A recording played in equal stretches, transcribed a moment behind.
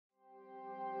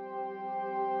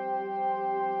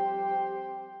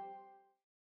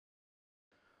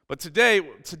But today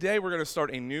we're going to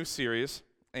start a new series,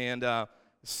 and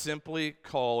simply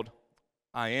called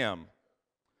I Am.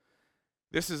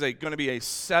 This is going to be a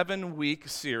 7-week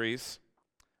series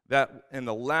that, in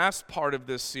the last part of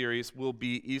this series, will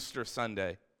be Easter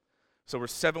Sunday. So we're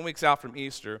 7 weeks out from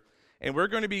Easter, and we're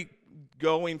going to be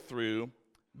going through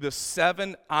the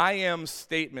 7 I Am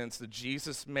statements that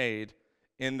Jesus made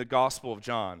in the Gospel of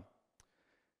John.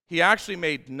 He actually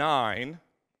made 9,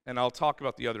 and I'll talk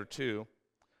about the other 2.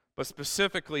 But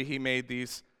specifically, he made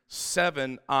these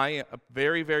 7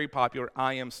 very, very popular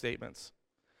I am statements.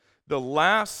 The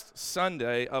last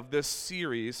Sunday of this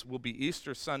series will be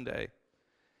Easter Sunday.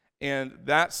 And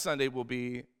that Sunday will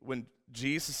be when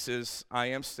Jesus' I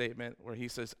am statement, where he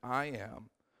says, I am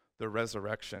the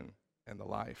resurrection and the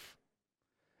life.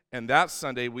 And that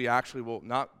Sunday, we actually will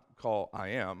not call I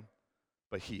am,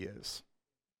 but he is.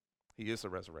 He is the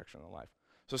resurrection and the life.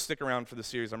 So stick around for the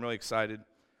series. I'm really excited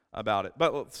about it.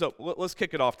 But so let's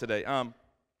kick it off today.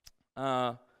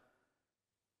 Let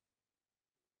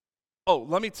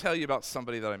me tell you about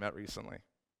somebody that I met recently.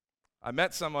 I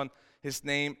met someone, his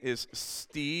name is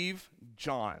Steve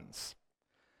Johns.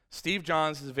 Steve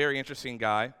Johns is a very interesting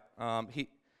guy.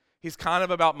 He's kind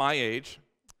of about my age.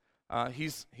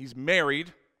 He's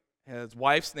married. His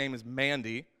wife's name is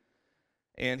Mandy.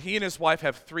 And he and his wife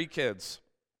have 3 kids.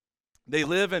 They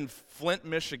live in Flint,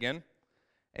 Michigan.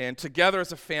 And together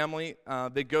as a family,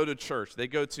 they go to church. They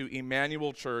go to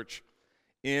Emmanuel Church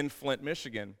in Flint,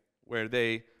 Michigan, where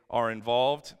they are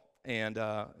involved and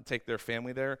take their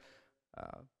family there.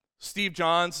 Steve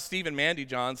and Mandy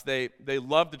Johns, they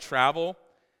love to travel,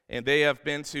 and they have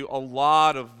been to a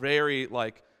lot of very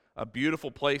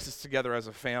beautiful places together as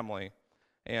a family.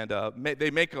 And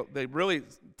they really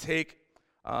take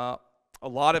a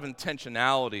lot of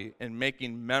intentionality in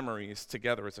making memories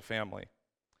together as a family.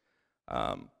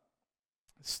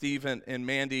 Steve and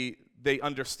Mandy, they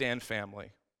understand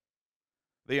family.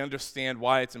 They understand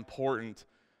why it's important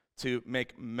to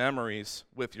make memories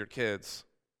with your kids.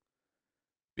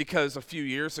 Because a few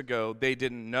years ago, they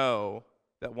didn't know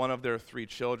that one of their 3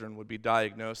 children would be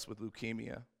diagnosed with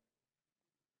leukemia.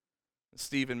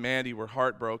 Steve and Mandy were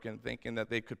heartbroken, thinking that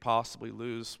they could possibly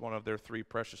lose one of their 3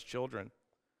 precious children.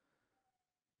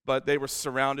 But they were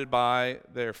surrounded by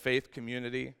their faith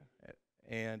community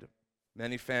and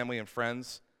many family and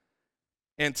friends.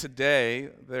 And today,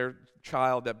 their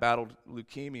child that battled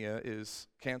leukemia is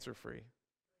cancer-free.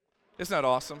 Isn't that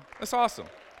awesome? That's awesome.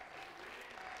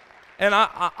 And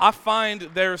I find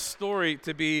their story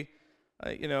to be,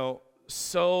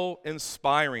 so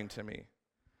inspiring to me.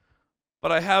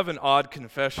 But I have an odd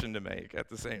confession to make at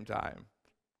the same time.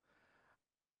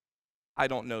 I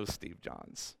don't know Steve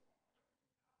Johns.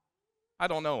 I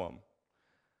don't know him.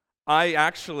 I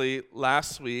actually,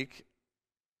 last week,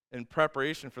 in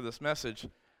preparation for this message,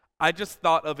 I just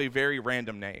thought of a very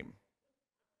random name,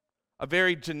 a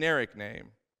very generic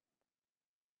name,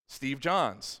 Steve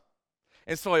Johns.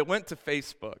 And so I went to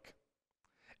Facebook,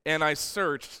 and I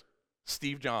searched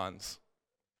Steve Johns.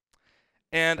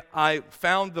 And I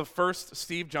found the first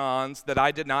Steve Johns that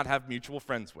I did not have mutual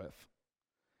friends with.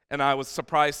 And I was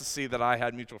surprised to see that I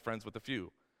had mutual friends with a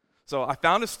few. So I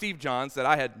found a Steve Johns that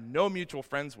I had no mutual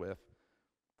friends with.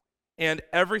 And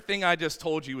everything I just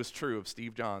told you is true of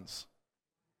Steve Johns.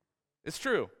 It's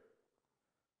true.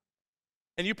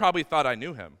 And you probably thought I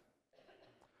knew him.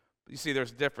 But you see,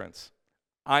 there's a difference.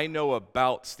 I know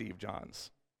about Steve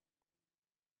Johns.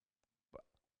 But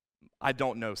I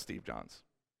don't know Steve Johns.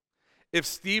 If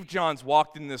Steve Johns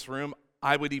walked in this room,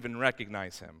 I would even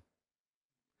recognize him.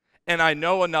 And I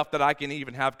know enough that I can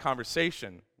even have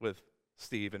conversation with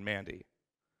Steve and Mandy.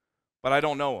 But I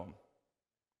don't know him.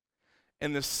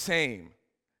 And the same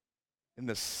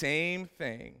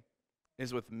thing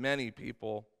is with many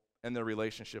people in their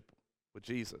relationship with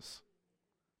Jesus.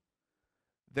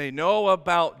 They know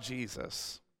about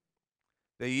Jesus.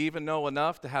 They even know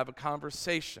enough to have a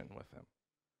conversation with him.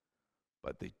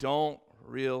 But they don't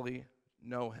really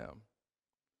know him.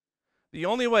 The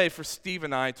only way for Steve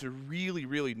and I to really,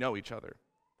 really know each other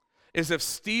is if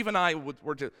Steve and I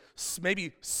were to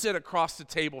maybe sit across the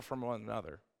table from one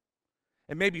another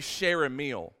and maybe share a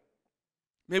meal.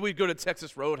 Maybe we'd go to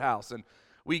Texas Roadhouse and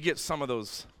we get some of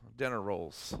those dinner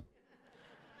rolls.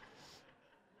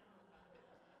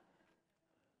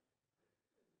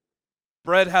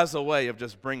 Bread has a way of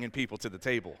just bringing people to the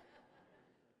table.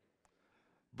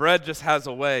 Bread just has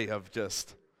a way of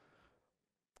just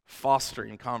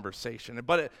fostering conversation.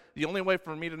 But the only way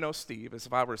for me to know Steve is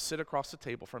if I were to sit across the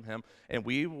table from him and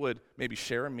we would maybe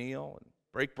share a meal and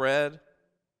break bread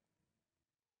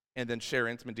and then share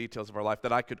intimate details of our life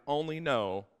that I could only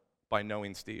know by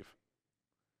knowing Steve.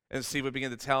 And Steve would begin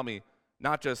to tell me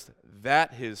not just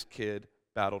that his kid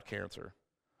battled cancer,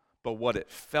 but what it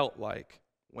felt like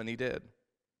when he did.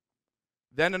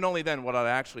 Then and only then would I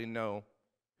actually know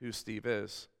who Steve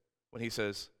is when he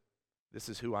says, "This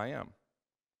is who I am."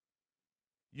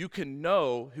 You can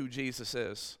know who Jesus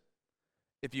is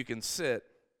if you can sit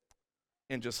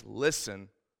and just listen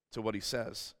to what he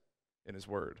says in his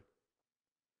word.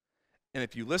 And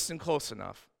if you listen close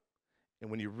enough, and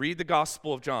when you read the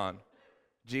Gospel of John,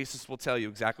 Jesus will tell you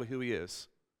exactly who he is,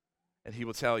 and he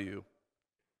will tell you,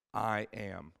 "I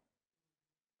am."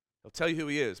 He'll tell you who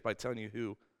he is by telling you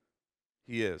who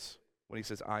he is when he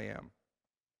says, "I am."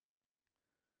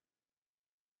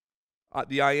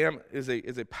 The "I am" is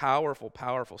a powerful,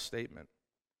 powerful statement.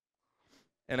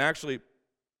 And actually,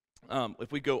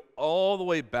 if we go all the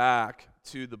way back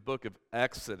to the book of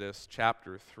Exodus,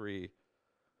 chapter 3,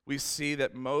 we see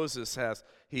that Moses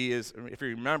if you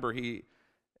remember, he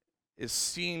is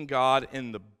seeing God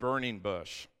in the burning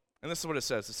bush. And this is what it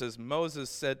says. It says,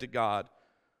 Moses said to God,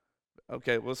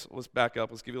 okay, let's back up.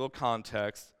 Let's give you a little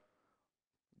context.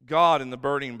 God in the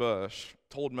burning bush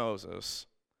told Moses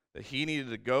that he needed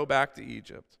to go back to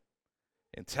Egypt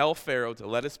and tell Pharaoh to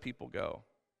let his people go.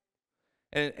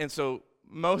 And so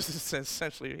Moses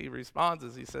essentially, he responds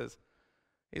as he says,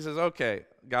 okay,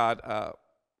 God,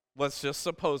 let's just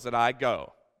suppose that I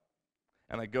go.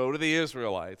 And I go to the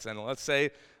Israelites, and let's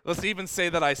even say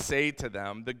that I say to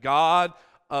them, the God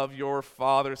of your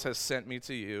fathers has sent me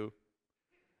to you.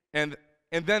 And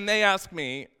then they ask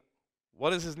me,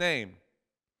 what is his name?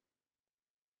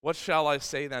 What shall I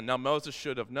say then? Now Moses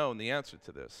should have known the answer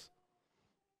to this,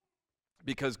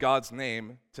 because God's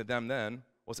name to them then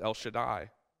was El Shaddai.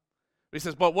 He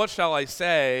says, but what shall I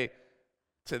say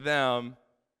to them?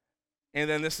 And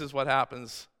then this is what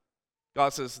happens.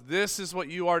 God says, this is what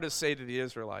you are to say to the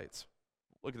Israelites.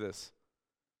 Look at this.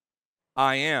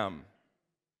 I am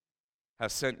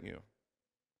has sent you.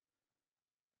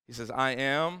 He says, I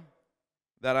am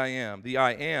that I am. The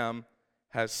I am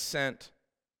has sent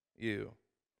you.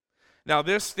 Now,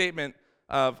 this statement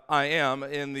of I am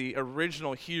in the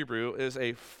original Hebrew is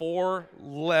a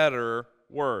 4-letter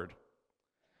word.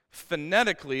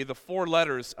 Phonetically, the 4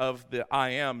 letters of the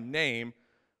I am name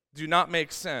do not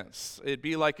make sense. It'd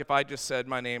be like if I just said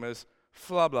my name is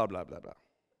blah, blah, blah, blah, blah.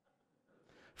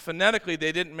 Phonetically,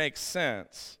 they didn't make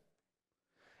sense.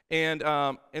 And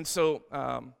so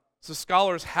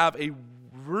scholars have a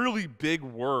really big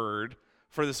word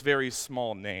for this very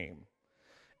small name.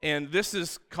 And this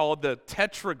is called the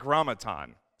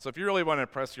Tetragrammaton. So if you really want to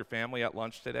impress your family at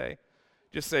lunch today,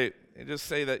 just say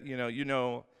that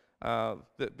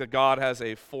that God has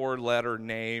a 4-letter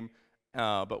name,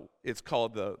 but it's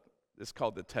called the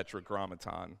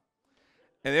Tetragrammaton.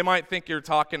 And they might think you're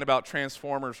talking about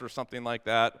Transformers or something like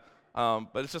that,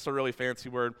 but it's just a really fancy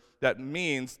word that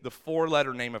means the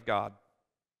 4-letter name of God.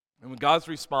 And when God's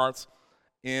response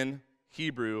in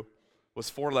Hebrew was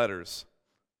 4 letters,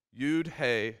 Yud,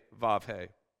 He, Vav,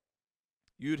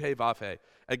 He. Yud, He, Vav, He.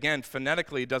 Again,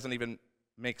 phonetically, it doesn't even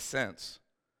make sense.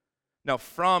 Now,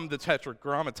 from the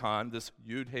Tetragrammaton, this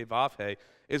Yud, He, Vav, He,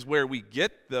 is where we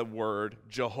get the word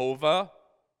Jehovah,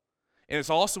 and it's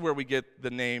also where we get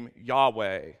the name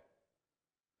Yahweh.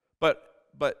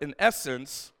 But in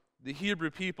essence, the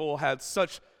Hebrew people had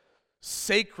such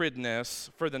sacredness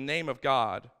for the name of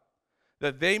God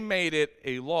that they made it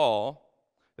a law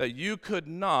that you could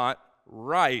not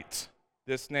write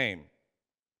this name.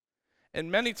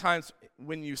 And many times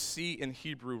when you see in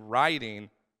Hebrew writing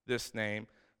this name,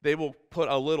 they will put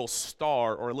a little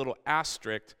star or a little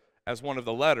asterisk as one of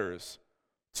the letters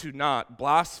to not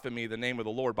blaspheme the name of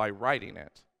the Lord by writing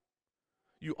it.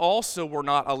 You also were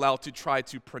not allowed to try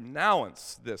to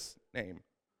pronounce this name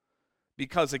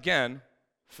because, again,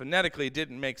 phonetically it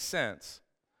didn't make sense.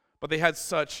 But they had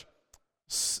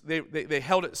they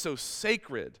held it so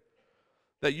sacred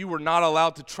that you were not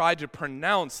allowed to try to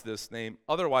pronounce this name.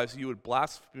 Otherwise, you would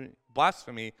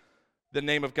blaspheme the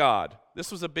name of God.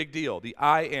 This was a big deal. The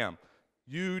I am.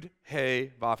 Yud,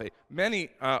 He, Vav, He. Many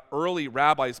early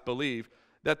rabbis believe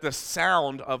that the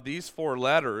sound of these 4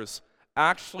 letters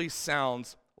actually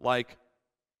sounds like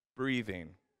breathing.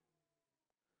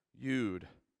 Yud,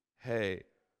 He,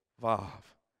 Vav,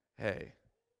 He.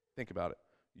 Think about it.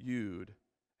 Yud,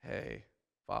 He,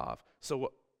 Vav.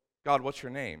 So, God, what's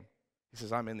your name? He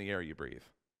says, I'm in the air you breathe.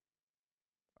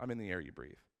 I'm in the air you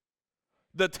breathe.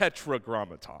 The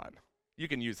Tetragrammaton. You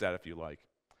can use that if you like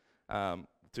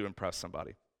to impress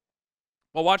somebody.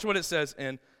 Well, watch what it says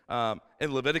in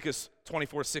Leviticus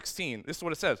 24:16. This is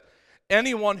what it says.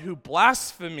 Anyone who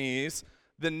blasphemes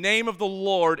the name of the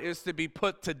Lord is to be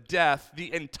put to death.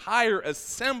 The entire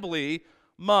assembly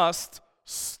must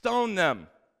stone them.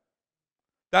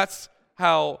 That's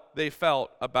how they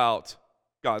felt about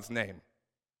God's name.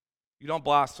 You don't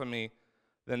blaspheme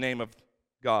the name of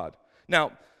God.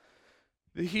 Now,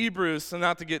 the Hebrews, so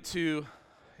not to get too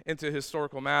into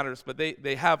historical matters, but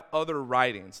they have other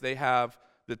writings. They have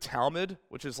the Talmud,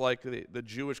 which is like the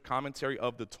Jewish commentary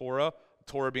of the Torah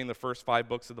being the first 5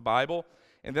 books of the Bible.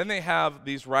 And then they have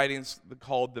these writings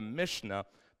called the Mishnah.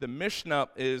 The Mishnah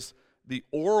is the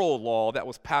oral law that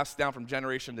was passed down from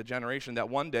generation to generation, that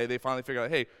one day they finally figured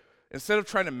out, hey, instead of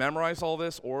trying to memorize all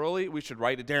this orally, we should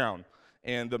write it down.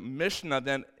 And the Mishnah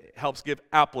then helps give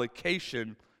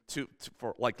application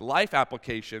for like life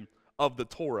application of the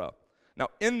Torah. Now,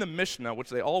 in the Mishnah, which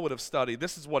they all would have studied,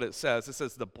 this is what it says. It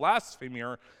says the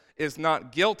blasphemer is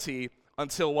not guilty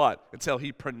until what? Until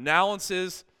he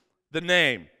pronounces the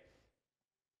name.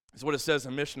 Is what it says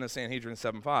in Mishnah Sanhedrin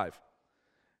 7:5.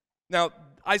 Now,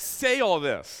 I say all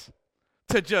this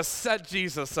to just set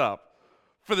Jesus up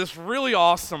for this really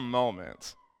awesome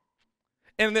moment.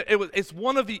 And it's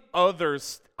one of the other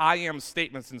I am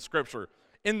statements in Scripture.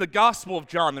 In the Gospel of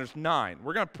John, there's 9.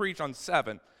 We're going to preach on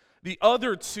 7. The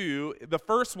other 2, the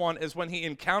first one is when he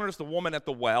encounters the woman at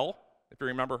the well, if you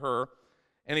remember her,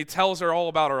 and he tells her all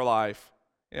about her life.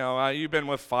 You know, you've been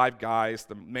with 5 guys.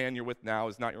 The man you're with now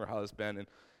is not your husband.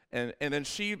 And then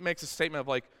she makes a statement of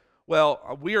like,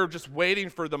 well, we are just waiting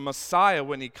for the Messiah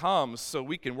when he comes so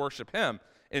we can worship him.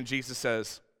 And Jesus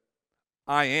says,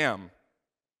 I am.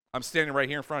 I'm standing right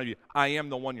here in front of you. I am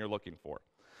the one you're looking for.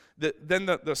 Then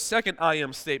the second I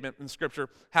am statement in Scripture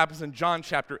happens in John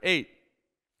chapter 8.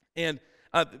 And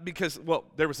because, well,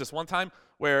 there was this one time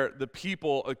where the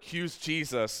people accused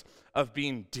Jesus of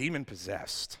being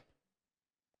demon-possessed.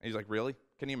 And he's like, really?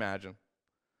 Can you imagine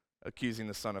accusing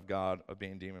the Son of God of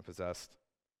being demon-possessed?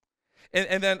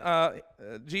 And then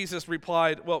Jesus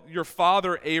replied, well, your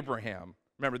father Abraham,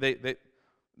 remember,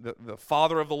 the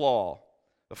father of the law,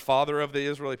 the father of the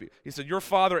Israeli people, he said, your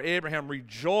father Abraham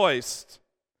rejoiced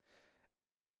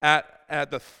at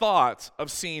the thought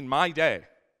of seeing my day.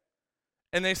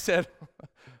 And they said,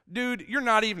 dude, you're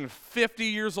not even 50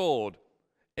 years old,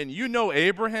 and you know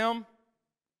Abraham?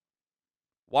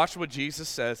 Watch what Jesus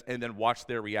says, and then watch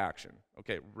their reaction.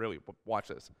 Okay, really, watch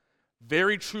this.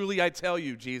 Very truly I tell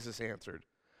you, Jesus answered,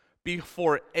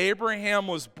 before Abraham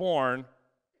was born,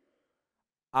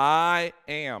 I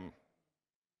am.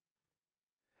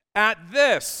 At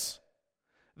this,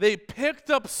 they picked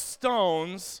up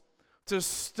stones to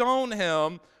stone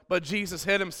him, but Jesus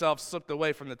hid himself, slipped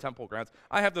away from the temple grounds.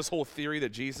 I have this whole theory that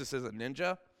Jesus is a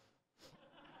ninja.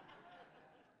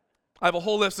 I have a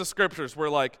whole list of scriptures where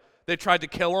like they tried to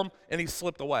kill him and he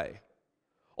slipped away.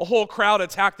 A whole crowd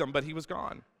attacked him, but he was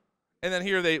gone. And then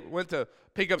here they went to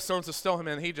pick up stones to stone him,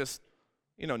 and he just,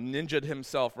 ninja'd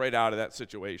himself right out of that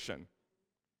situation.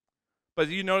 But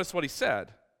you notice what he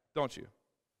said, don't you?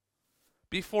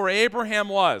 Before Abraham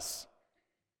was,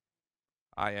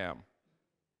 I am.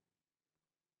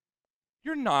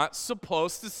 You're not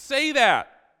supposed to say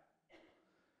that.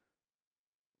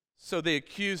 So they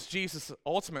accused Jesus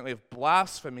ultimately of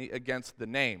blasphemy against the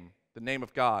name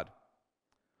of God.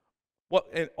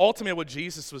 And ultimately what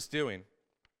Jesus was doing,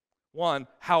 one,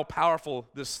 how powerful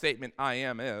this statement I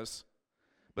am is.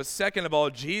 But second of all,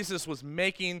 Jesus was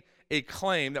making a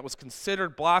claim that was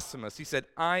considered blasphemous. He said,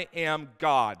 I am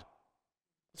God.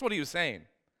 That's what he was saying.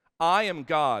 I am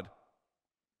God.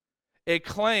 A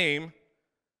claim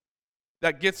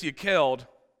that gets you killed,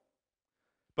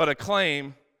 but a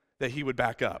claim that he would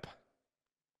back up.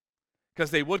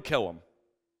 Because they would kill him,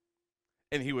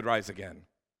 and he would rise again.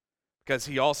 Because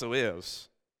he also is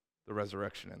the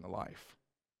resurrection and the life.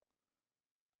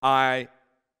 I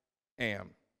am.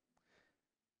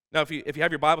 Now, if you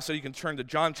have your Bible, so you can turn to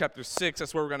John chapter 6.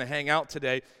 That's where we're going to hang out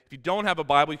today. If you don't have a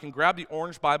Bible, you can grab the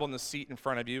orange Bible in the seat in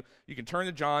front of you. You can turn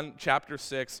to John chapter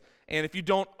 6. And if you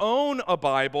don't own a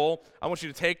Bible, I want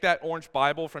you to take that orange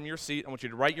Bible from your seat. I want you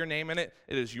to write your name in it.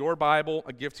 It is your Bible,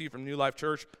 a gift to you from New Life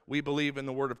Church. We believe in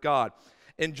the Word of God.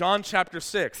 In John chapter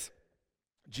 6,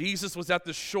 Jesus was at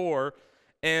the shore,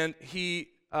 and he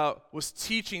was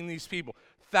teaching these people.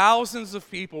 Thousands of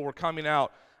people were coming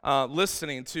out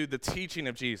listening to the teaching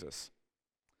of Jesus.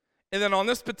 And then on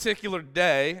this particular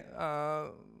day,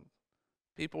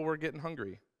 people were getting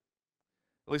hungry.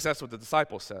 At least that's what the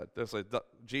disciples said. They said,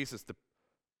 Jesus,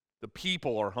 the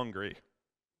people are hungry.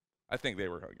 I think they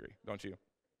were hungry, don't you?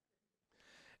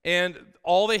 And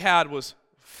all they had was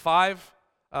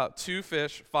 2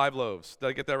 fish, 5 loaves. Did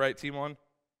I get that right, Team 1?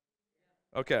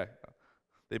 Okay.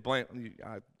 You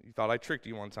thought I tricked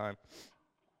you one time.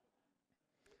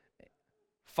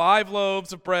 5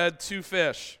 loaves of bread, 2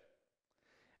 fish.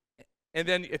 And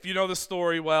then, if you know the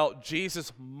story well,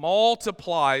 Jesus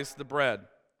multiplies the bread,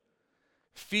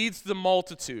 feeds the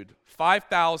multitude,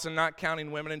 5,000, not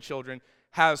counting women and children,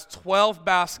 has 12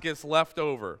 baskets left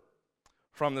over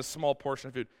from this small portion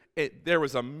of food. There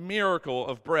was a miracle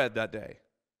of bread that day.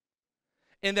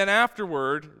 And then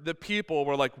afterward, the people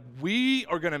were like, we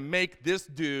are going to make this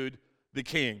dude the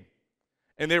king.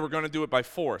 And they were going to do it by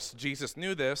force. Jesus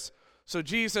knew this. So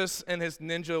Jesus, in his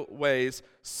ninja ways,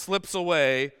 slips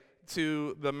away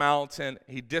to the mountain.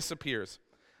 He disappears.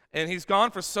 And he's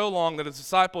gone for so long that his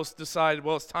disciples decided,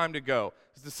 well, it's time to go.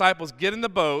 His disciples get in the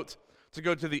boat to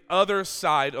go to the other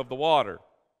side of the water.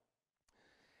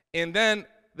 And then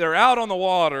they're out on the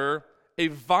water. A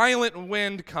violent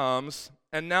wind comes,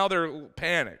 and now they're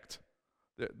panicked.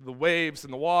 The waves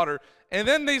and the water. And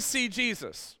then they see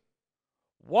Jesus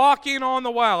walking on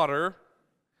the water.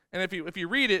 And if you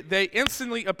read it, they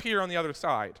instantly appear on the other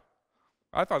side.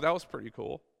 I thought that was pretty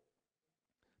cool.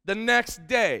 The next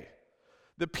day,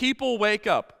 the people wake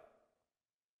up.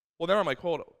 Well, then I'm like,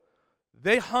 hold up.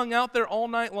 They hung out there all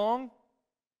night long?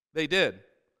 They did.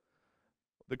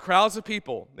 The crowds of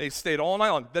people, they stayed all night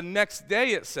long. The next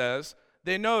day, it says,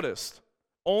 they noticed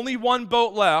only one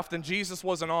boat left, and Jesus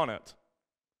wasn't on it.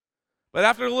 But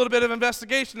after a little bit of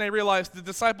investigation, they realized the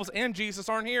disciples and Jesus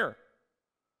aren't here.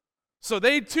 So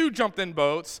they too jumped in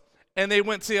boats, and they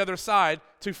went to the other side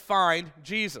to find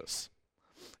Jesus.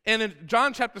 And in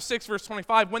John chapter 6, verse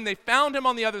 25, when they found him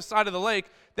on the other side of the lake,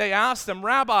 they asked him,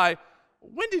 Rabbi,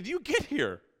 when did you get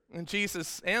here? And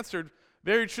Jesus answered,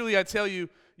 very truly I tell you,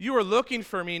 you are looking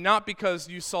for me not because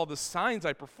you saw the signs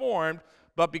I performed,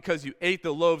 but because you ate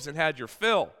the loaves and had your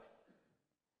fill.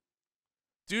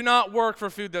 Do not work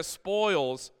for food that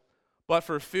spoils, but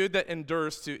for food that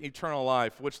endures to eternal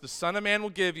life, which the Son of Man will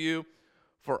give you,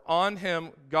 for on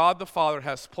him God the Father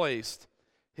has placed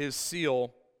his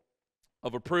seal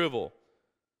of approval.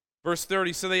 Verse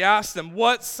 30, so they asked him,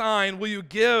 what sign will you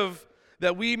give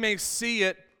that we may see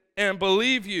it and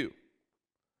believe you?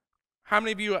 How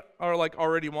many of you are like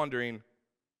already wondering,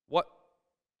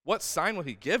 what sign will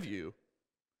he give you?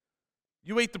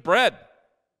 You ate the bread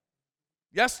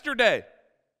yesterday.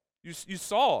 You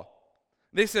saw.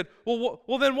 They said,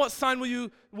 well, then what sign will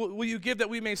you give that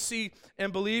we may see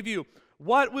and believe you?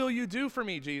 What will you do for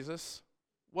me, Jesus?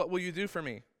 What will you do for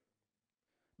me?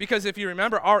 Because if you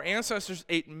remember, our ancestors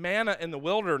ate manna in the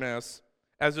wilderness.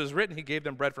 As it is written, he gave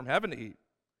them bread from heaven to eat.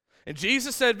 And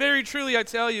Jesus said, very truly I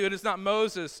tell you, it is not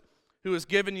Moses who has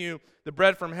given you the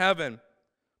bread from heaven,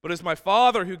 but it is my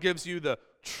Father who gives you the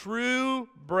true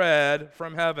bread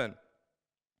from heaven.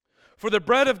 For the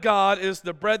bread of God is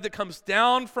the bread that comes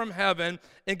down from heaven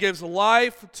and gives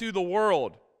life to the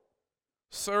world.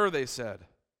 Sir, they said,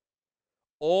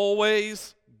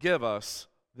 always give us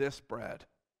this bread.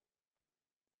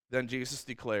 Then Jesus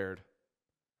declared,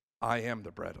 I am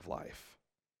the bread of life.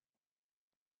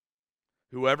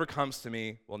 Whoever comes to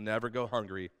me will never go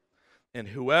hungry, and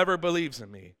whoever believes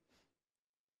in me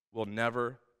will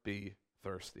never be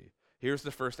thirsty. Here's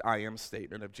the first I am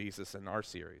statement of Jesus in our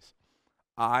series.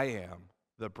 I am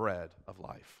the bread of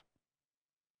life.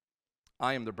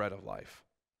 I am the bread of life.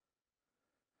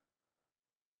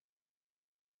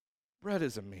 Bread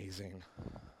is amazing.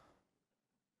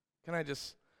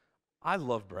 I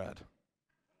love bread.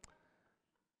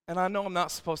 And I know I'm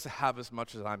not supposed to have as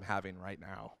much as I'm having right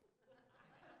now.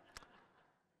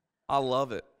 I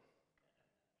love it.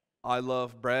 I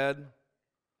love bread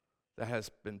that has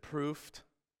been proofed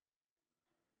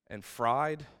and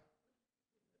fried,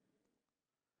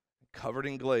 covered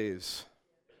in glaze.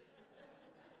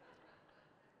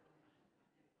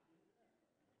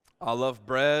 I love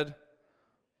bread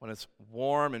when it's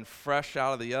warm and fresh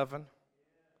out of the oven.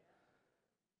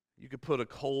 You could put a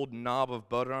cold knob of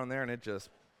butter on there and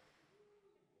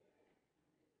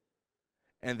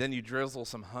and then you drizzle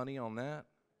some honey on that.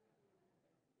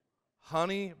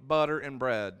 Honey, butter, and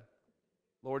bread.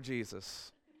 Lord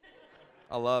Jesus.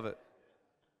 I love it.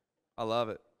 I love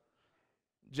it.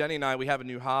 Jenny and I, we have a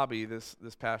new hobby this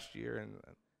past year, and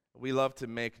we love to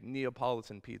make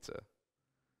Neapolitan pizza.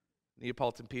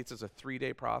 Neapolitan pizza is a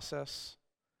 3-day process.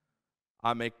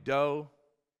 I make dough.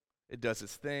 It does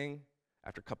its thing.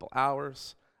 After a couple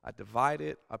hours, I divide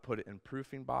it. I put it in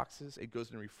proofing boxes. It goes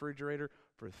in the refrigerator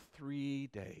for 3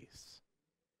 days.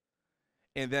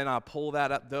 And then I pull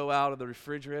that dough out of the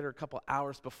refrigerator a couple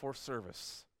hours before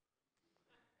service.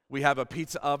 We have a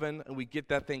pizza oven, and we get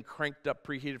that thing cranked up,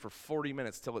 preheated for 40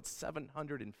 minutes till it's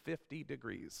 750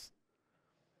 degrees.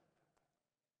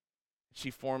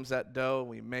 She forms that dough, and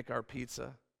we make our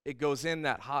pizza. It goes in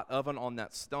that hot oven on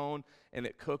that stone, and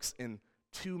it cooks in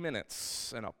 2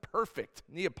 minutes, and a perfect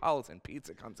Neapolitan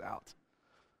pizza comes out.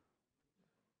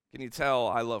 Can you tell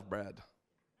I love bread?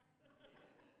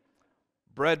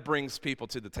 Bread brings people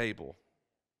to the table.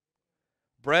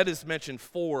 Bread is mentioned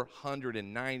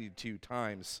 492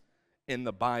 times in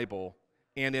the Bible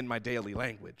and in my daily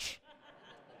language.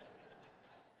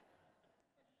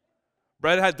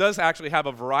 Bread does actually have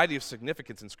a variety of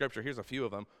significance in Scripture. Here's a few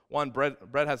of them. One, bread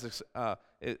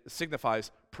it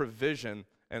signifies provision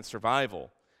and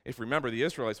survival. If you remember, the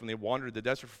Israelites, when they wandered the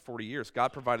desert for 40 years,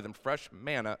 God provided them fresh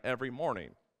manna every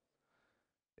morning.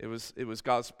 It was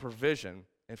God's provision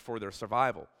and for their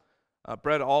survival.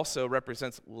 Bread also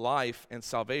represents life and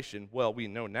salvation. Well, we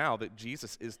know now that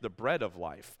Jesus is the bread of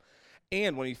life.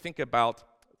 And when you think about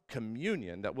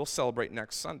communion that we'll celebrate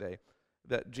next Sunday,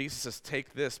 that Jesus says,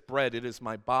 take this bread, it is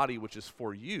my body which is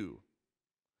for you,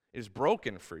 it is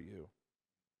broken for you.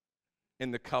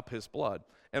 In the cup, his blood.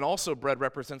 And also bread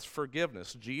represents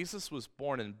forgiveness. Jesus was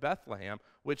born in Bethlehem,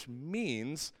 which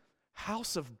means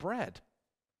house of bread.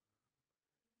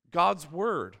 God's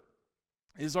word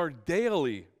is our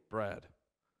daily bread.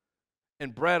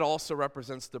 And bread also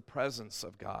represents the presence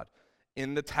of God.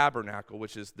 In the tabernacle,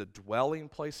 which is the dwelling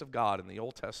place of God in the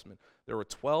Old Testament, there were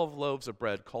 12 loaves of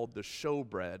bread called the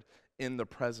showbread in the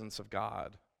presence of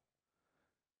God.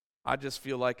 I just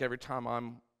feel like every time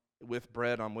I'm with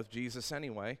bread, I'm with Jesus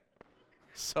anyway.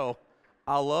 So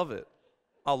I love it.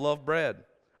 I love bread.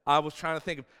 I was trying to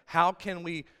think of how can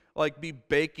we be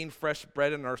baking fresh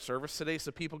bread in our service today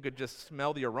so people could just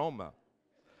smell the aroma.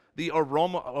 The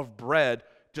aroma of bread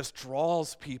just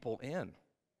draws people in.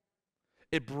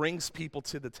 It brings people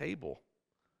to the table.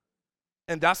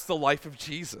 And that's the life of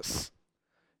Jesus.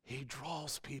 He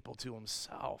draws people to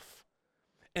himself.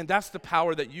 And that's the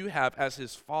power that you have as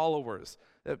his followers,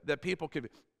 that people could be,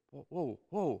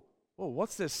 whoa,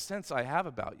 what's this sense I have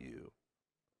about you?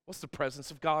 What's the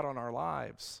presence of God on our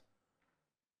lives?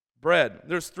 Bread.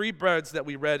 There's 3 breads that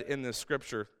we read in this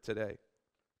scripture today.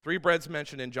 3 breads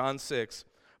mentioned in John 6.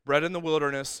 Bread in the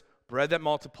wilderness, bread that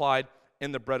multiplied,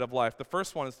 and the bread of life. The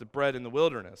first one is the bread in the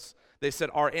wilderness. They said,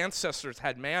 our ancestors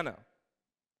had manna,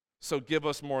 so give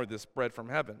us more of this bread from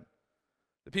heaven.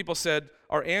 The people said,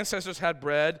 our ancestors had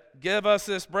bread, give us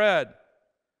this bread.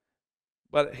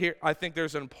 But here, I think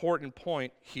there's an important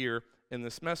point here in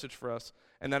this message for us,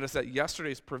 and that is that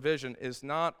yesterday's provision is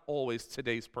not always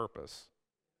today's purpose.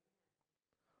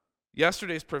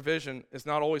 Yesterday's provision is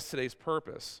not always today's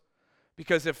purpose.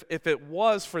 Because if it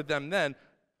was for them then,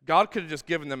 God could have just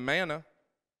given them manna.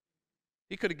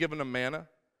 He could have given them manna,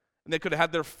 and they could have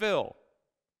had their fill.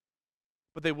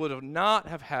 But they would have not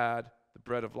have had the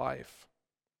bread of life.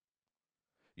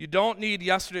 You don't need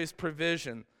yesterday's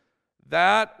provision.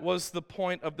 That was the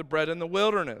point of the bread in the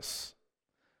wilderness,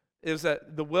 is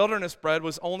that the wilderness bread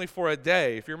was only for a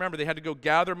day. If you remember, they had to go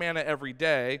gather manna every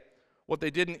day. What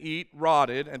they didn't eat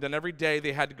rotted, and then every day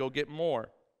they had to go get more.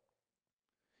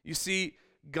 You see,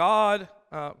 God,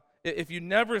 if you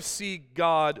never see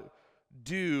God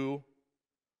do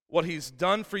what he's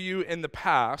done for you in the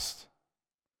past,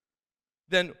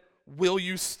 then will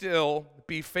you still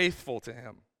be faithful to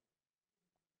him?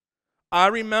 I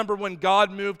remember when God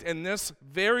moved in this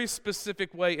very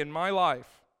specific way in my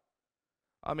life.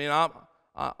 I mean,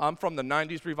 I'm from the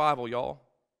 90s revival, y'all.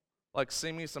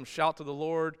 Sing me some shout to the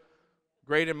Lord.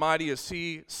 Great and mighty is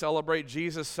he. Celebrate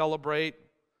Jesus, celebrate.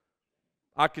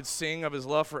 I could sing of his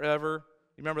love forever.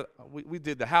 You remember, we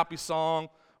did the happy song.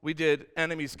 We did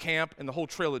Enemy's Camp and the whole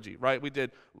trilogy, right? We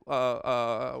did, what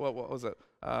was it?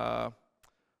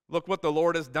 Look what the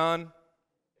Lord has done.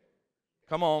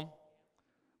 Come on.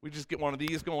 We just get one of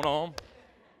these going on.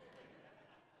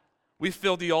 We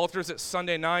filled the altars at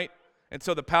Sunday night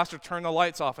until the pastor turned the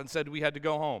lights off and said we had to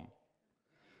go home.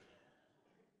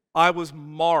 I was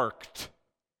marked.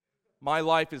 My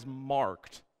life is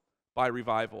marked by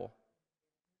revival.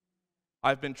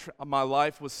 My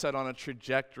life was set on a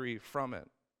trajectory from it.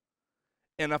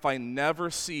 And if I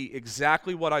never see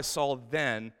exactly what I saw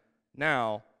then,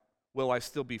 now, will I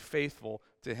still be faithful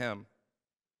to him?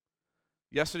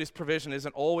 Yesterday's provision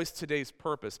isn't always today's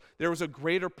purpose. There was a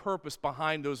greater purpose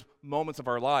behind those moments of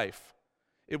our life.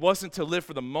 It wasn't to live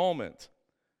for the moment.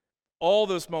 All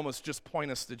those moments just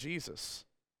point us to Jesus.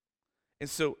 And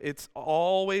so it's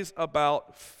always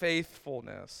about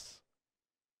faithfulness.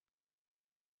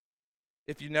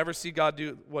 If you never see God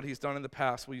do what he's done in the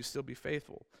past, will you still be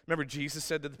faithful? Remember, Jesus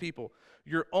said to the people,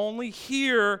 you're only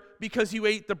here because you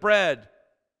ate the bread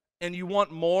and you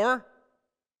want more?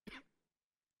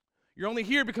 You're only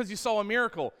here because you saw a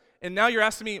miracle. And now you're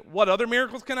asking me, what other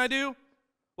miracles can I do?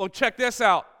 Well, check this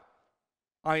out.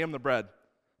 I am the bread.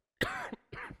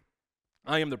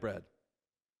 I am the bread.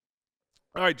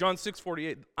 All right, John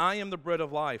 6:48. I am the bread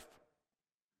of life.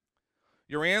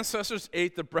 Your ancestors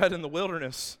ate the bread in the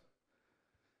wilderness,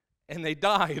 and they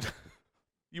died.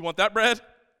 You want that bread?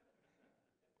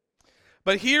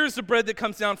 But here's the bread that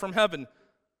comes down from heaven,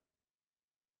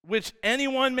 which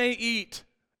anyone may eat,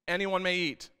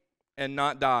 and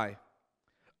not die.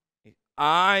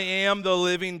 I am the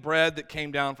living bread that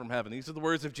came down from heaven. These are the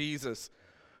words of Jesus.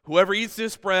 Whoever eats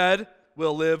this bread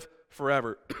will live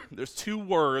forever. There's two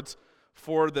words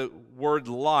for the word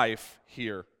life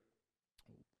here.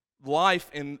 Life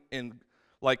in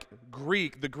like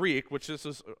Greek, the Greek, which this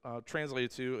is translated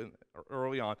to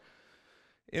early on.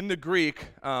 In the Greek,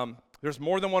 there's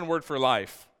more than one word for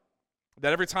life.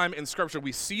 That every time in Scripture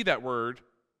we see that word,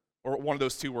 or one of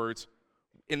those two words,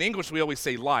 in English we always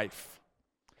say life.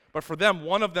 But for them,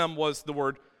 one of them was the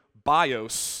word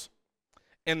bios,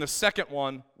 and the second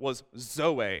one was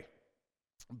zoe.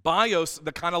 Bios,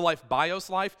 the kind of life, bios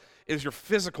life, is your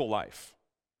physical life.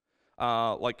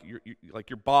 Like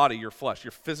your body, your flesh,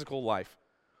 your physical life.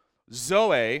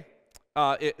 Zoe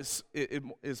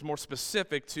is more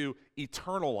specific to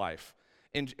eternal life.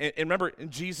 And remember,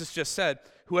 Jesus just said,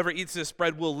 whoever eats this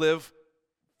bread will live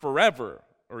forever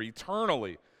or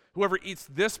eternally. Whoever eats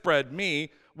this bread, me,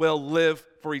 will live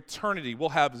for eternity. We'll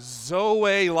have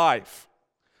Zoe life.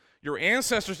 Your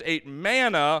ancestors ate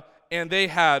manna and they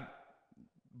had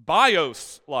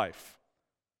bios life.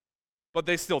 But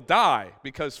they still die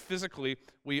because physically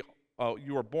you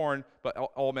are born, but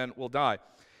all men will die.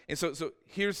 And so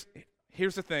here's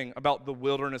the thing about the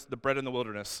wilderness, the bread in the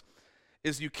wilderness,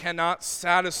 is you cannot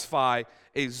satisfy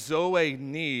a Zoe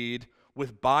need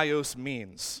with bios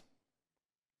means.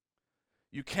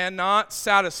 You cannot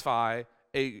satisfy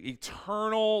a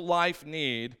eternal life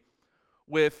need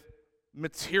with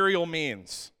material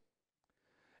means.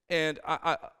 And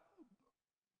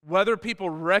whether people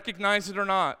recognize it or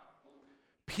not,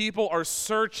 people are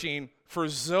searching for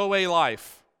Zoe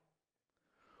life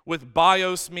with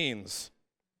bios means.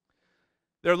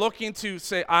 They're looking to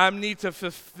say, I need to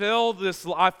fulfill this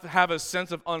life, have a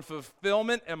sense of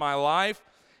unfulfillment in my life,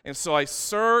 and so I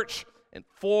search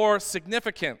for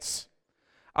significance.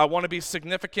 I want to be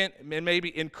significant maybe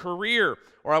in career,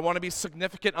 or I want to be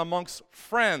significant amongst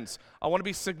friends. I want to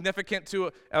be significant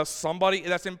to somebody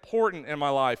that's important in my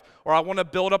life, or I want to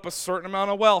build up a certain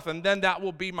amount of wealth, and then that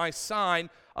will be my sign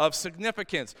of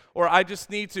significance. Or I just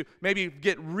need to maybe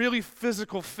get really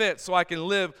physical fit so I can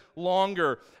live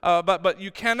longer. But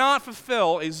you cannot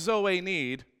fulfill a Zoe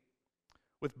need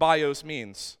with bios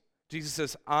means. Jesus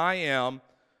says, I am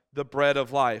the bread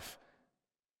of life.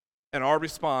 And our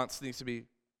response needs to be,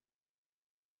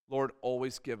 Lord,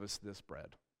 always give us this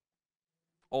bread.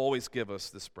 Always give us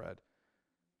this bread.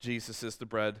 Jesus is the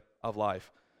bread of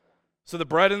life. So the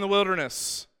bread in the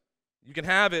wilderness, you can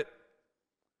have it,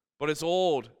 but it's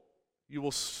old. You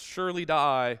will surely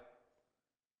die.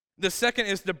 The second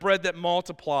is the bread that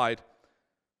multiplied.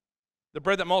 The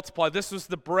bread that multiplied. This was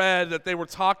the bread that they were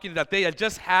talking that they had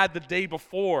just had the day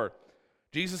before.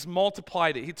 Jesus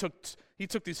multiplied it. He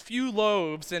took these few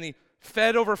loaves and he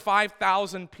fed over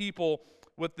 5,000 people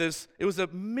with this. It was a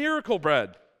miracle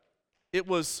bread. It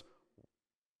was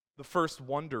the first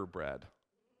wonder bread.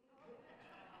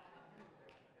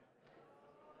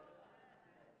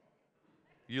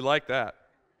 You like that?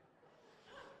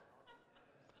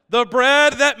 The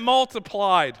bread that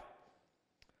multiplied.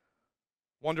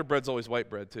 Wonder bread's always white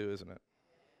bread too, isn't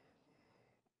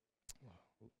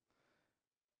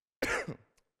it?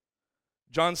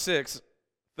 John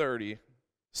 6:30.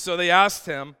 So they asked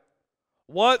him,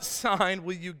 what sign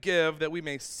will you give that we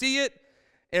may see it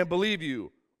and believe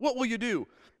you? What will you do?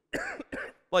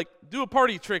 Like, do a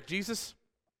party trick, Jesus.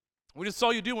 We just saw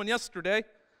you do one yesterday.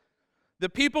 The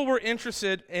people were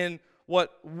interested in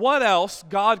what else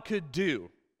God could do.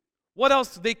 What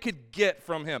else they could get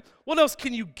from him. What else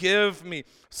can you give me?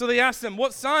 So they asked him,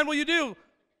 what sign will you do?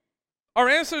 Our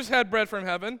ancestors had bread from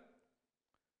heaven.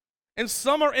 And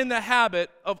some are in the habit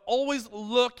of always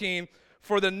looking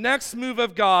for the next move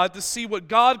of God to see what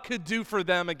God could do for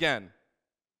them again.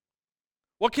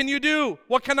 What can you do?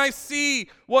 What can I see?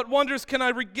 What wonders can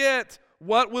I get?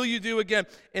 What will you do again?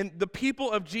 And the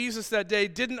people of Jesus that day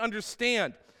didn't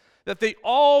understand that they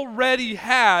already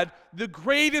had the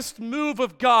greatest move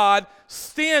of God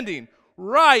standing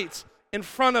right in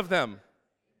front of them.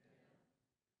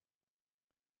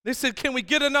 They said, can we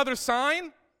get another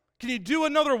sign? Can you do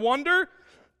another wonder?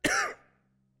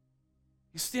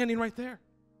 He's standing right there.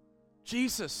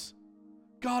 Jesus,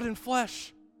 God in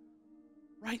flesh,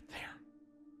 right there.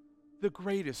 The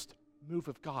greatest move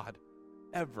of God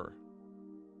ever,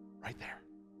 right there.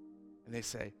 And they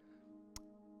say,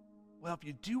 well, if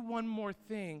you do one more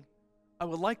thing, I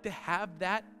would like to have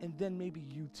that and then maybe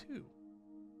you too.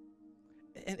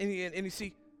 And you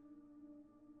see,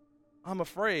 I'm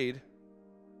afraid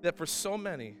that for so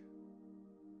many,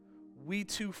 we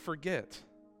too forget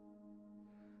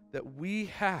that we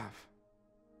have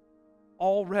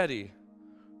already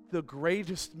the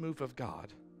greatest move of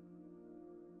God.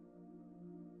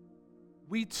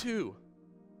 We too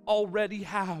already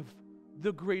have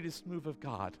the greatest move of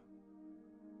God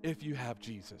if you have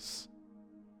Jesus.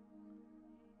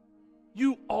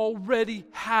 You already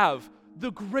have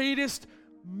the greatest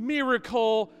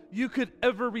miracle you could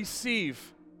ever receive.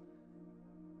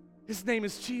 His name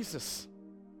is Jesus.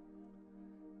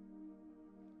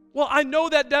 Well, I know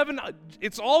that, Devin,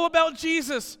 it's all about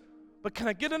Jesus, but can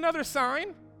I get another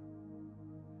sign?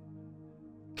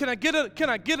 Can I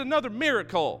get another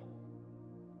miracle?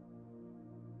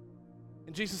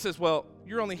 And Jesus says, well,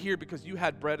 you're only here because you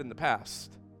had bread in the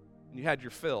past, and you had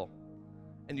your fill,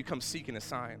 and you come seeking a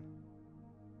sign.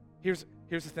 Here's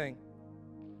the thing.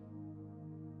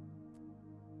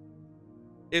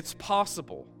 It's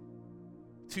possible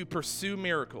to pursue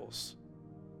miracles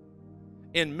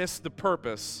and miss the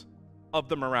purpose of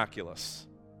the miraculous.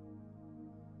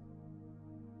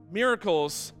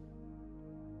 Miracles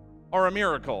are a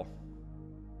miracle,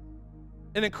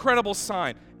 an incredible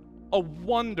sign, a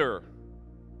wonder.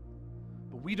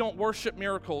 But we don't worship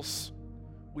miracles,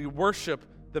 we worship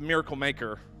the miracle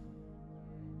maker.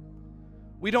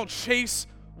 We don't chase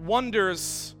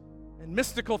wonders and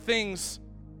mystical things.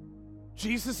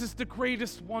 Jesus is the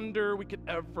greatest wonder we could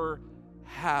ever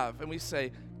have. And we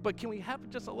say, but can we have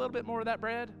just a little bit more of that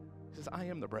bread? He says, I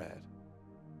am the bread.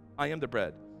 I am the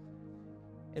bread.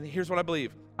 And here's what I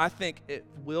believe. I think it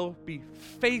will be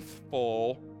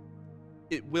faithful.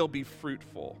 It will be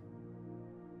fruitful.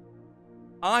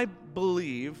 I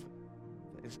believe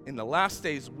in the last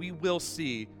days we will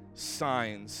see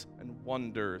signs and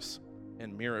wonders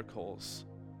and miracles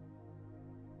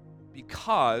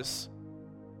because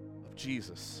of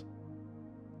Jesus.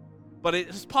 But it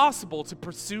is possible to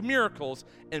pursue miracles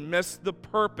and miss the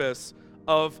purpose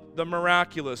of the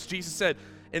miraculous. Jesus said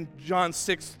in John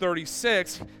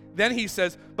 6:36, then he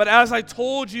says, but as I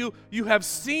told you, you have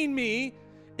seen me,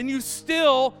 and you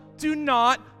still do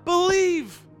not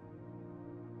believe.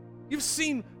 You've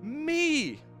seen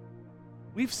me.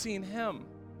 We've seen him.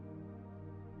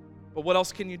 But what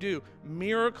else can you do?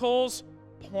 Miracles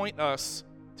point us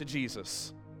to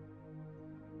Jesus.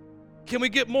 Can we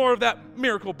get more of that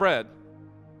miracle bread?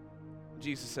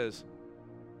 Jesus says,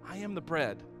 I am the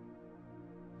bread.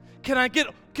 Can I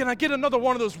get another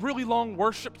one of those really long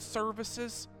worship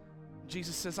services?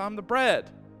 Jesus says, I'm the bread.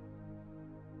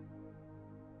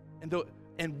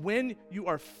 And when you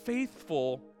are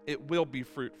faithful, it will be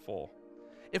fruitful.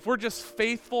 If we're just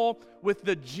faithful with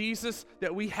the Jesus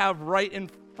that we have right in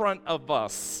front of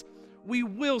us, we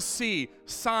will see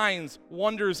signs,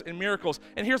 wonders, and miracles.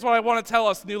 And here's what I want to tell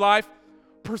us, New Life.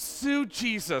 Pursue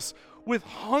Jesus with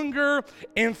hunger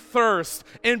and thirst,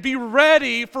 and be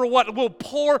ready for what will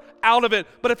pour out of it.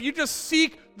 But if you just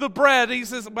seek the bread, he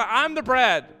says, but I'm the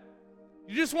bread.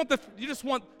 You just want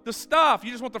the stuff.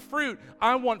 You just want the fruit.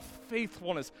 I want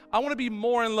faithfulness. I want to be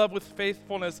more in love with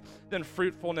faithfulness than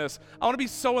fruitfulness. I want to be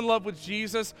so in love with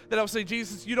Jesus that I'll say,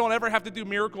 Jesus, you don't ever have to do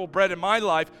miracle bread in my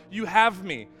life. You have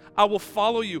me. I will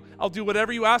follow you. I'll do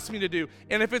whatever you ask me to do.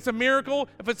 And if it's a miracle,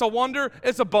 if it's a wonder,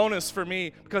 it's a bonus for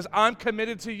me because I'm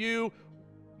committed to you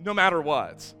no matter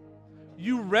what.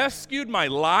 You rescued my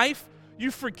life. You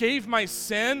forgave my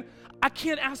sin. I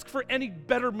can't ask for any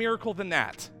better miracle than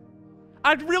that.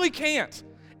 I really can't.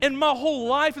 And my whole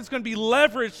life is going to be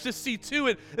leveraged to see to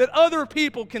it that other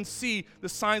people can see the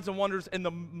signs and wonders and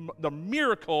the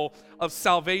miracle of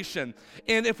salvation.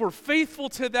 And if we're faithful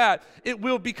to that, it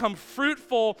will become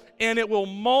fruitful and it will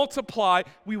multiply.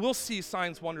 We will see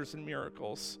signs, wonders, and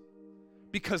miracles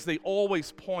because they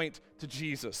always point to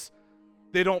Jesus.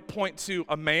 They don't point to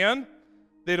a man.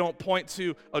 They don't point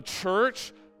to a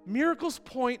church. Miracles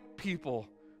point people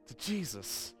to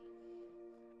Jesus.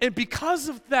 And because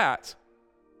of that,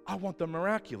 I want the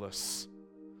miraculous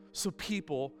so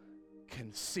people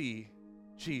can see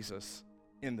Jesus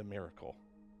in the miracle.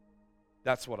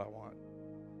 That's what I want.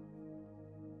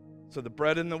 So the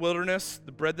bread in the wilderness,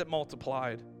 the bread that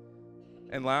multiplied,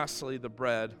 and lastly, the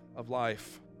bread of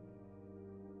life.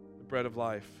 The bread of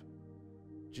life.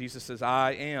 Jesus says,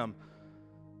 I am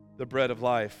the bread of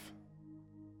life.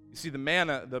 You see, the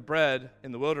manna, the bread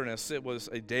in the wilderness, it was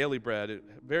a daily bread,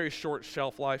 very short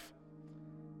shelf life.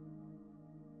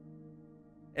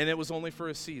 And it was only for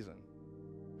a season,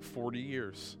 40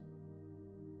 years.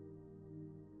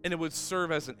 And it would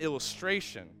serve as an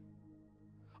illustration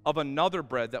of another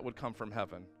bread that would come from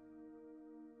heaven.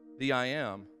 The I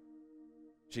am,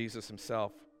 Jesus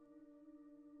himself.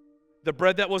 The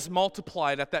bread that was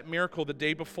multiplied at that miracle the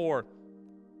day before,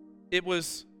 it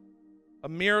was a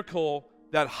miracle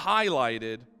that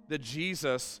highlighted that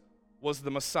Jesus was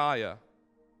the Messiah.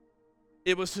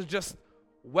 It was to just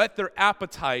whet their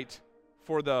appetite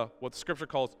for what the Scripture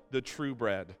calls the true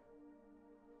bread.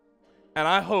 And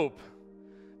I hope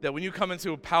that when you come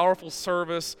into a powerful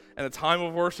service and a time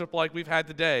of worship like we've had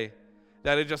today,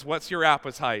 that it just whets your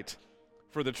appetite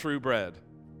for the true bread.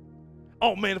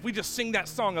 Oh man, if we just sing that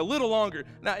song a little longer.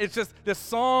 Now it's just, this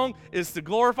song is to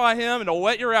glorify Him and to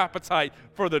whet your appetite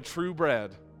for the true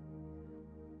bread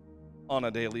on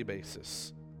a daily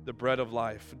basis, the bread of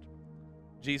life.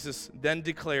 Jesus then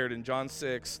declared in John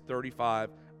 6:35,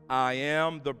 I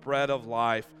am the bread of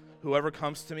life. Whoever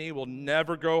comes to me will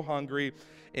never go hungry,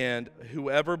 and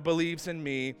whoever believes in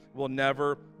me will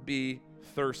never be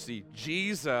thirsty.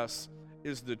 Jesus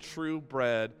is the true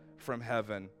bread from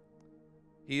heaven.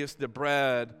 He is the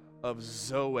bread of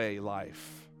Zoe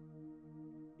life,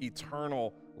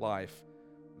 eternal life.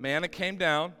 Manna came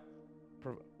down,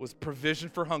 was provision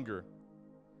for hunger.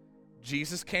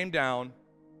 Jesus came down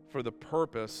for the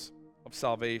purpose of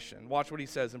salvation. Watch what he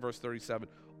says in verse 37.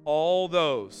 All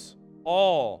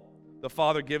the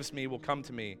Father gives me will come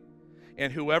to me,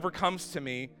 and whoever comes to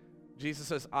me, Jesus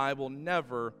says, I will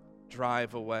never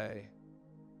drive away.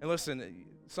 And listen,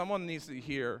 someone needs to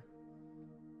hear,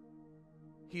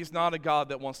 He's not a God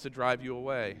that wants to drive you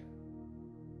away.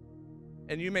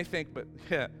 And you may think, but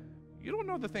yeah, you don't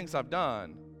know the things I've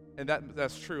done. And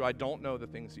that's true. I don't know the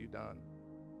things you've done.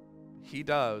 He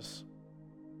does,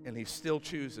 and He still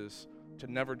chooses to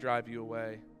never drive you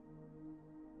away.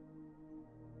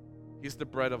 He's the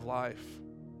bread of life.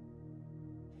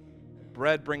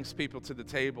 Bread brings people to the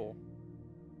table.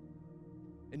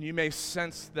 And you may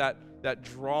sense that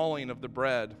drawing of the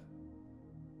bread,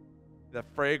 the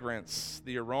fragrance,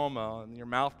 the aroma, and your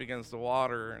mouth begins to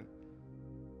water. And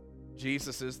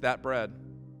Jesus is that bread.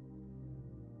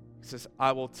 He says,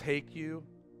 I will take you,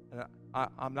 and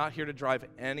I'm not here to drive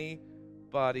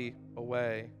anybody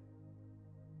away.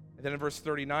 And then in verse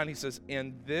 39, he says,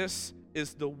 and this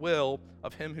is the will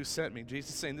of Him who sent me.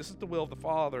 Jesus is saying, this is the will of the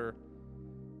Father,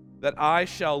 that I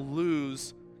shall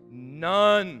lose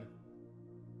none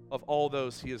of all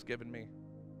those He has given me.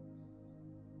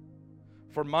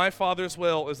 For my Father's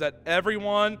will is that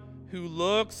everyone who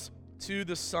looks to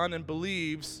the Son and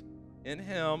believes in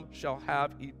Him shall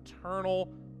have eternal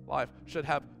life, should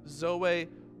have Zoe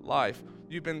life.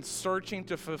 You've been searching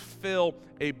to fulfill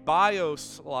a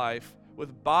bios life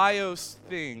with bios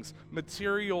things,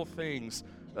 material things,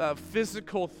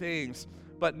 physical things,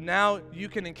 but now you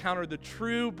can encounter the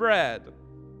true bread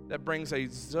that brings a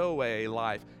Zoe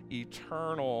life,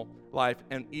 eternal life.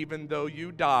 And even though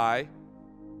you die,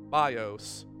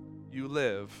 bios, you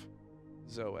live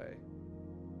Zoe.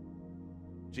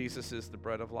 Jesus is the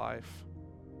bread of life.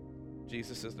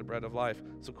 Jesus is the bread of life.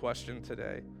 So question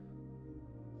today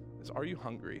is, are you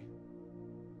hungry?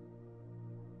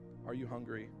 Are you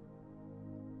hungry?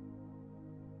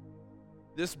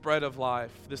 This bread of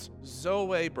life, this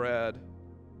Zoe bread,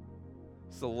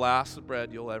 is the last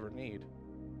bread you'll ever need.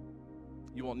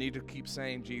 You won't need to keep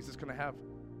saying, Jesus,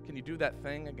 can you do that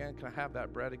thing again? Can I have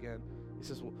that bread again? He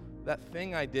says, well, that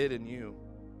thing I did in you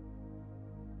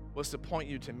was to point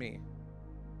you to me.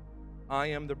 I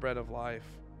am the bread of life.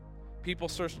 People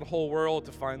search the whole world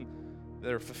to find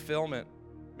their fulfillment.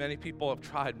 Many people have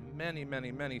tried many,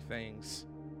 many, many things.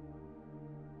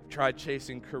 They've tried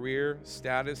chasing career,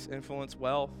 status, influence,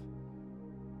 wealth,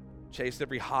 chased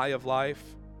every high of life,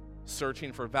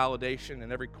 searching for validation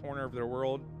in every corner of their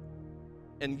world,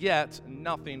 and yet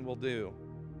nothing will do.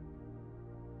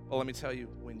 Well, let me tell you,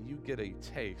 when you get a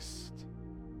taste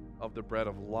of the bread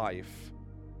of life,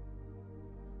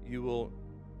 you will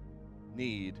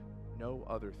need no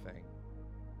other thing.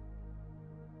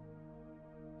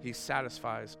 He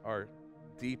satisfies our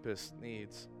deepest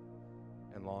needs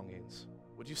and longings.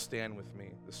 Would you stand with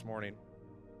me this morning?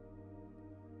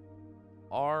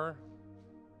 Are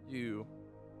you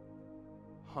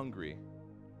hungry?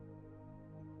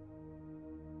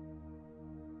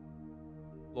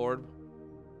 Lord,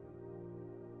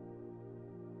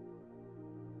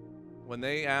 when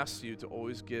they asked you to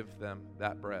always give them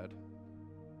that bread,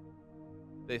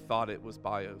 they thought it was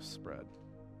bios bread.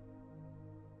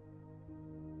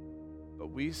 But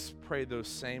we pray those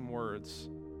same words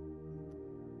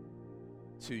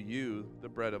to you, the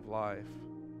bread of life.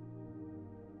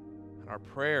 And our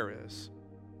prayer is,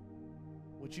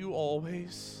 would you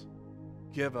always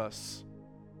give us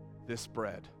this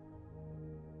bread?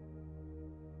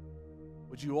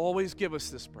 Would you always give us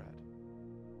this bread?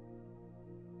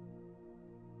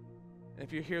 And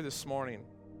if you're here this morning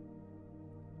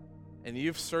and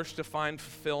you've searched to find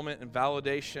fulfillment and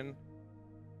validation,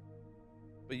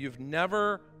 but you've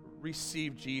never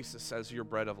received Jesus as your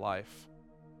bread of life,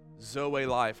 Zoe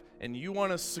life, and you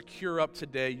want to secure up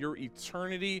today your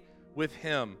eternity with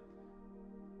him,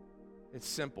 it's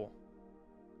simple.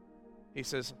 He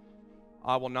says,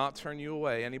 I will not turn you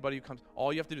away. Anybody who comes,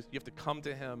 all you have to do is you have to come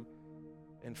to him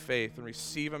in faith and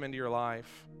receive him into your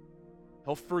life.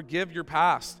 He'll forgive your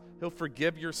past. He'll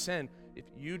forgive your sin. If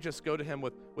you just go to him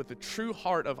with the true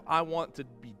heart of, I want to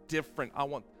be different.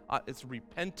 It's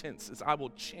repentance. It's I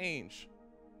will change.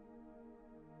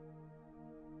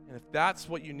 And if that's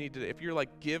what you need to do, if you're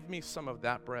like, give me some of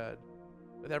that bread,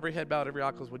 with every head bowed, every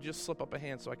eye closed, would you just slip up a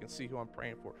hand so I can see who I'm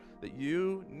praying for? That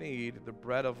you need the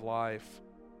bread of life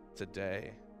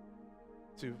today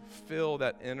to fill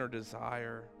that inner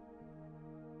desire.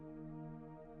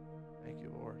 Thank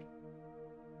you, Lord.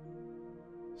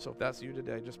 So if that's you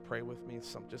today, just pray with me,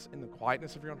 just in the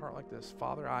quietness of your own heart like this.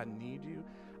 Father, I need you.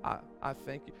 I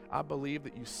thank you. I believe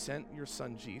that you sent your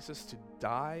son Jesus to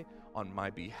die on my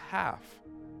behalf,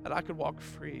 that I could walk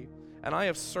free. And I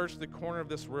have searched the corner of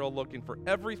this world looking for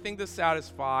everything to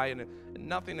satisfy, and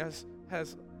nothing has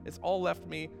it's all left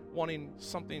me wanting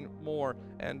something more.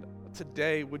 And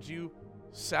today, would you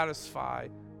satisfy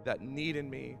that need in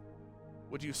me?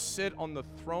 Would you sit on the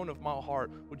throne of my heart?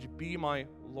 Would you be my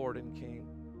Lord and King?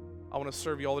 I want to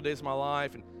serve you all the days of my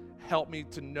life, and help me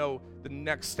to know the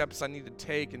next steps I need to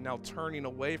take, and now turning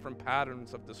away from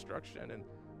patterns of destruction and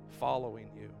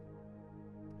following you.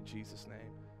 In Jesus' name.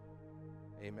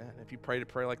 Amen. If you prayed a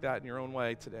prayer like that in your own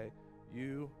way today,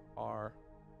 you are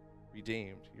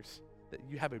redeemed.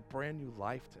 You have a brand new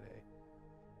life today.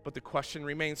 But the question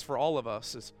remains for all of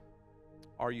us is,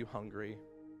 are you hungry?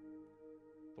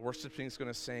 The worship team is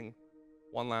going to sing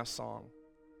one last song.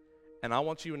 And I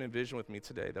want you to envision with me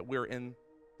today that we're in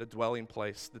the dwelling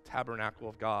place, the tabernacle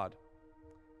of God.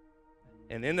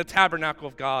 And in the tabernacle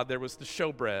of God, there was the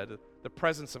showbread, the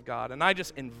presence of God. And I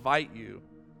just invite you,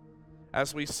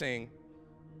 as we sing,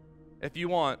 if you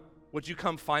want, would you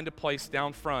come find a place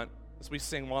down front as we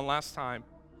sing one last time?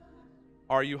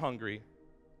 Are you hungry?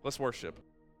 Let's worship.